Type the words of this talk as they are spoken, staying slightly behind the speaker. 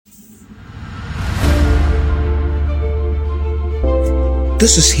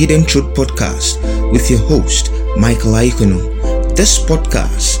This is Hidden Truth Podcast with your host, Michael Aikono. This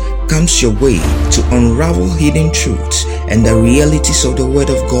podcast comes your way to unravel hidden truths and the realities of the Word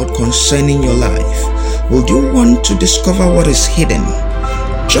of God concerning your life. Would you want to discover what is hidden?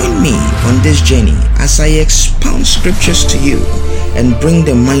 Join me on this journey as I expound scriptures to you and bring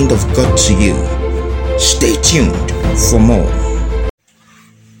the mind of God to you. Stay tuned for more.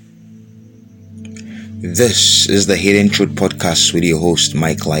 This is the Hidden Truth Podcast with your host,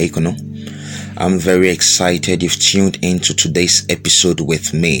 Michael Aikono. I'm very excited you've tuned into today's episode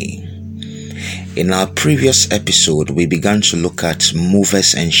with me. In our previous episode, we began to look at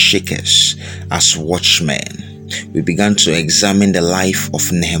movers and shakers as watchmen. We began to examine the life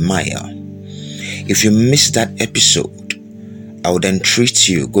of Nehemiah. If you missed that episode, I would entreat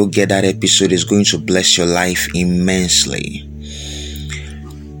you, go get that episode. It's going to bless your life immensely.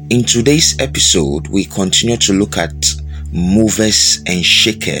 In today's episode, we continue to look at movers and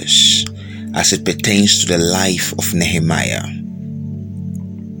shakers as it pertains to the life of Nehemiah.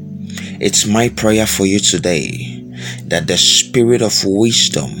 It's my prayer for you today that the spirit of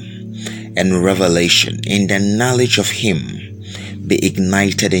wisdom and revelation in the knowledge of Him be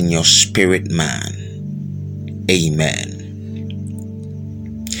ignited in your spirit man. Amen.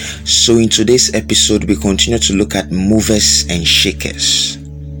 So in today's episode, we continue to look at movers and shakers.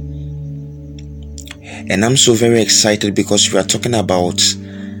 And I'm so very excited because we are talking about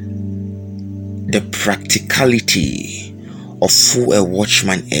the practicality of who a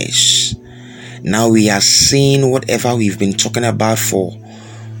watchman is. Now we are seeing whatever we've been talking about for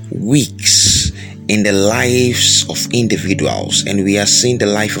weeks in the lives of individuals, and we are seeing the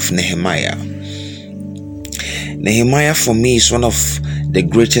life of Nehemiah. Nehemiah for me is one of the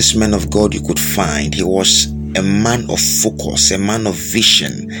greatest men of God you could find. He was a man of focus, a man of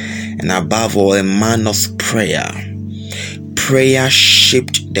vision, and above all, a man of prayer. Prayer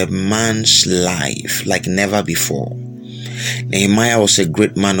shaped the man's life like never before. Nehemiah was a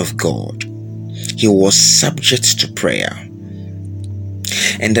great man of God. He was subject to prayer.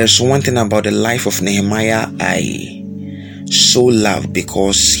 And there's one thing about the life of Nehemiah I so love,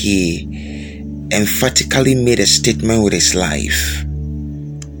 because he emphatically made a statement with his life.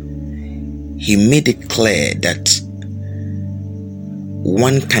 He made it clear that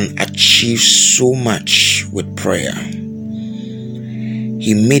one can achieve so much with prayer.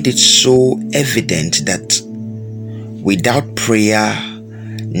 He made it so evident that without prayer,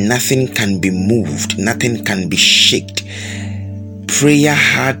 nothing can be moved, nothing can be shaken. Prayer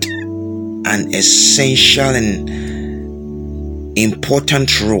had an essential and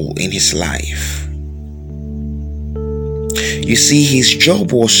important role in his life. You see, his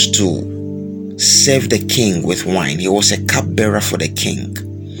job was to serve the king with wine. He was a cupbearer for the king.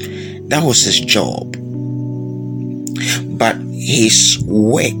 That was his job. But his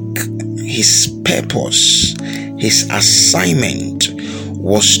work, his purpose, his assignment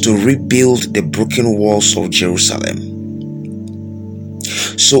was to rebuild the broken walls of Jerusalem.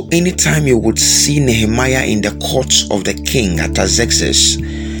 So anytime you would see Nehemiah in the courts of the king Artaxerxes,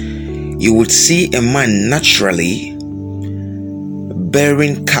 you would see a man naturally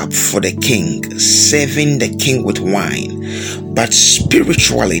bearing cup for the king, serving the king with wine. But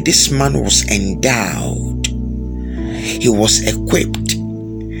spiritually, this man was endowed. He was equipped.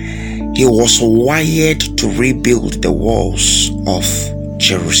 He was wired to rebuild the walls of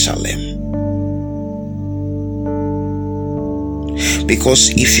Jerusalem. Because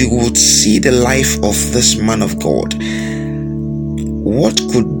if you would see the life of this man of God, what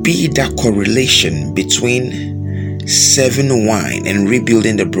could be that correlation between serving wine and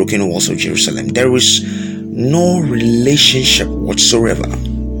rebuilding the broken walls of Jerusalem? There is no relationship whatsoever.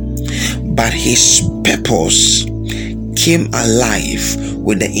 But his purpose came alive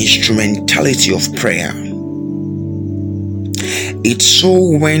with the instrumentality of prayer. It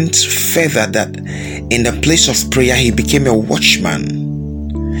so went further that in the place of prayer, he became a watchman,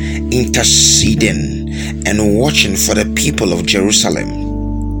 interceding and watching for the people of Jerusalem.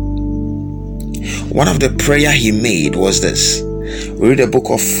 One of the prayer he made was this. We read the book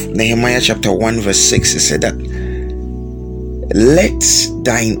of Nehemiah chapter 1 verse 6. It said that, "Let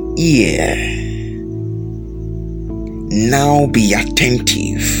thine ear now be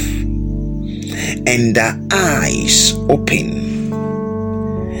attentive, and thy eyes open,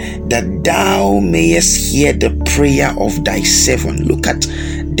 that thou mayest hear the prayer of thy servant." Look at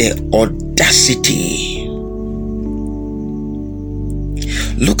the audacity.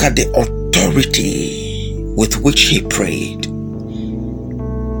 Look at the authority with which he prayed.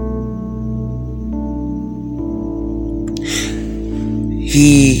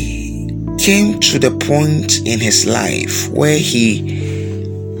 He came to the point in his life where he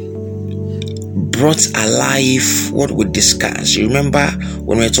brought alive what we discussed. You remember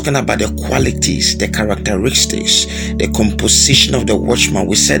when we were talking about the qualities, the characteristics, the composition of the watchman,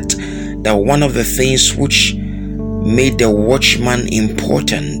 we said that one of the things which made the watchman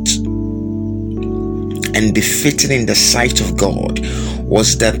important and befitting in the sight of God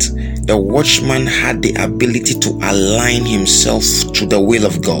was that the watchman had the ability to align himself to the will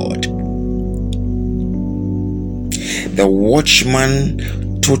of God. The watchman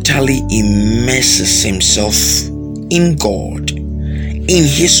totally immerses himself in God, in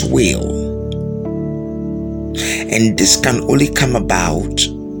his will. And this can only come about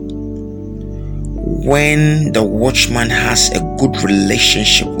when the watchman has a good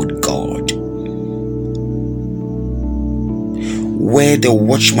relationship with God. Where the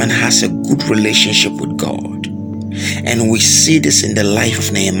watchman has a good relationship with God. And we see this in the life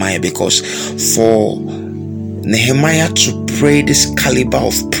of Nehemiah, because for Nehemiah to pray this caliber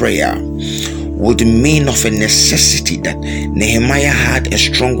of prayer would mean of a necessity that Nehemiah had a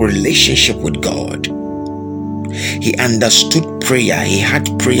strong relationship with God. He understood prayer. He had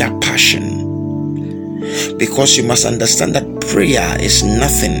prayer passion. Because you must understand that prayer is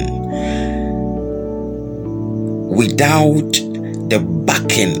nothing without the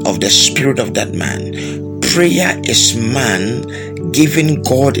backing of the spirit of that man. Prayer is man giving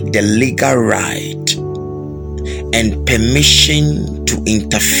God the legal right and permission to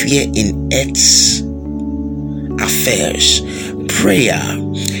interfere in its affairs. Prayer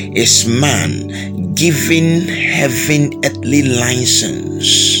is man giving heaven earthly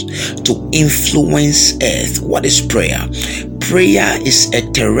license to influence earth. What is prayer? Prayer is a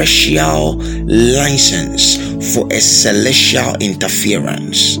terrestrial license for a celestial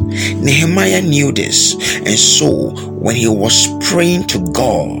interference. Nehemiah knew this, and so when he was praying to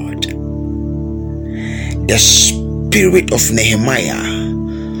God, the spirit of Nehemiah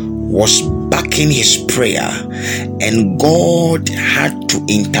was backing his prayer, and God had to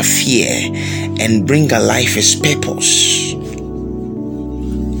interfere and bring alive his purpose.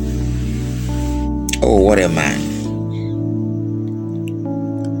 Oh, what a man!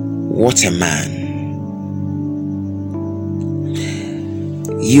 What a man!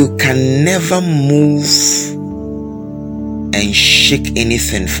 You can never move and shake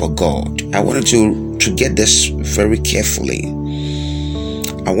anything for God. I wanted to get this very carefully.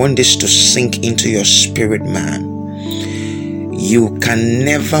 I want this to sink into your spirit, man. You can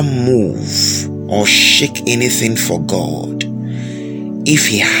never move or shake anything for God if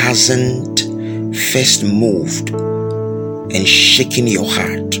He hasn't first moved and shaken your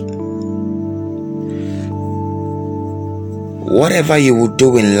heart. Whatever you will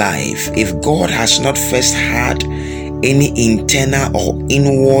do in life, if God has not first had any internal or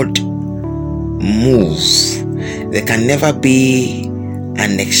inward move, there can never be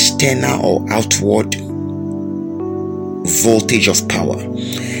an external or outward voltage of power.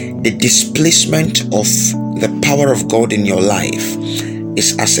 The displacement of the power of God in your life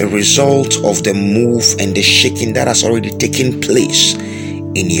is as a result of the move and the shaking that has already taken place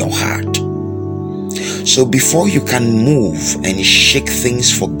in your heart. So before you can move and shake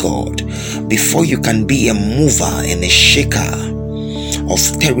things for God, before you can be a mover and a shaker of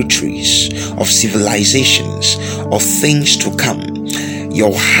territories, of civilizations, of things to come,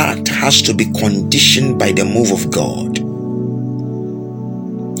 your heart has to be conditioned by the move of God.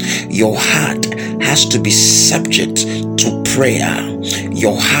 Your heart has to be subject to prayer.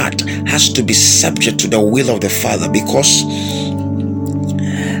 Your heart has to be subject to the will of the Father, because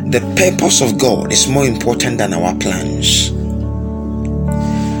the purpose of God is more important than our plans.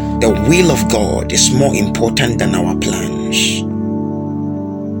 The will of God is more important than our plans.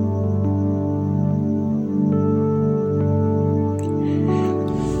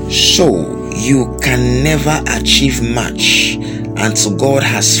 So you can never achieve much until God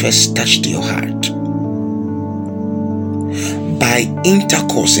has first touched your heart. By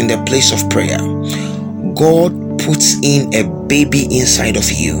intercourse in the place of prayer, God puts in a baby inside of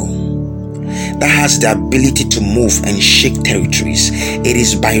you that has the ability to move and shake territories. It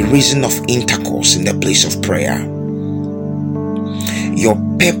is by reason of intercourse in the place of prayer. Your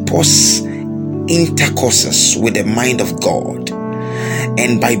purpose intercourses with the mind of God,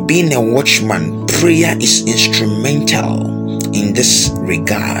 and by being a watchman, prayer is instrumental in this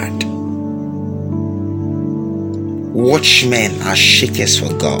regard. Watchmen are shakers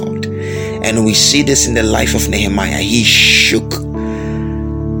for God. And we see this in the life of Nehemiah. He shook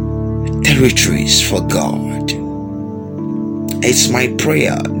territories for God. It's my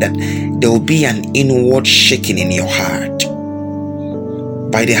prayer that there will be an inward shaking in your heart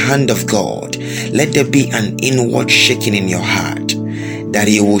by the hand of God. Let there be an inward shaking in your heart that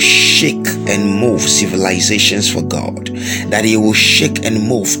He will shake and move civilizations for God, that He will shake and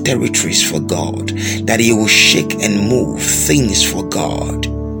move territories for God, that He will shake and move things for God.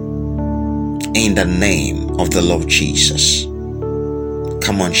 In the name of the Lord Jesus.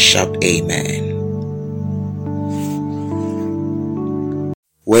 Come on, shout amen.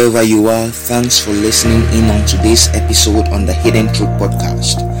 Wherever you are, thanks for listening in on today's episode on the Hidden Truth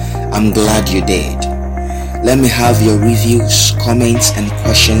Podcast. I'm glad you did. Let me have your reviews, comments, and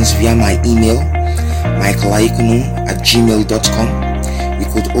questions via my email, michaelaikunu@gmail.com. You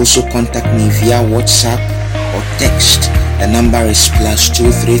could also contact me via WhatsApp or text. The number is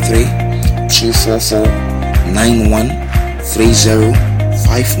 +233 244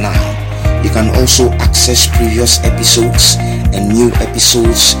 913059. You can also access previous episodes and new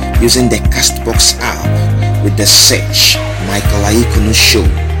episodes using the Castbox app with the search Michael Aikunu Show.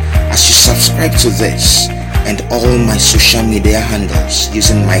 As you subscribe to this and all my social media handles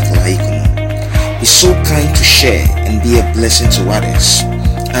using Michael Aikunu, be so kind to share and be a blessing to others.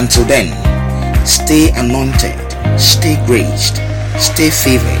 Until then, stay anointed, stay graced, stay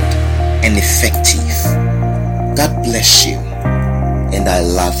favored and effective. God bless you, and I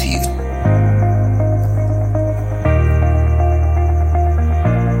love you.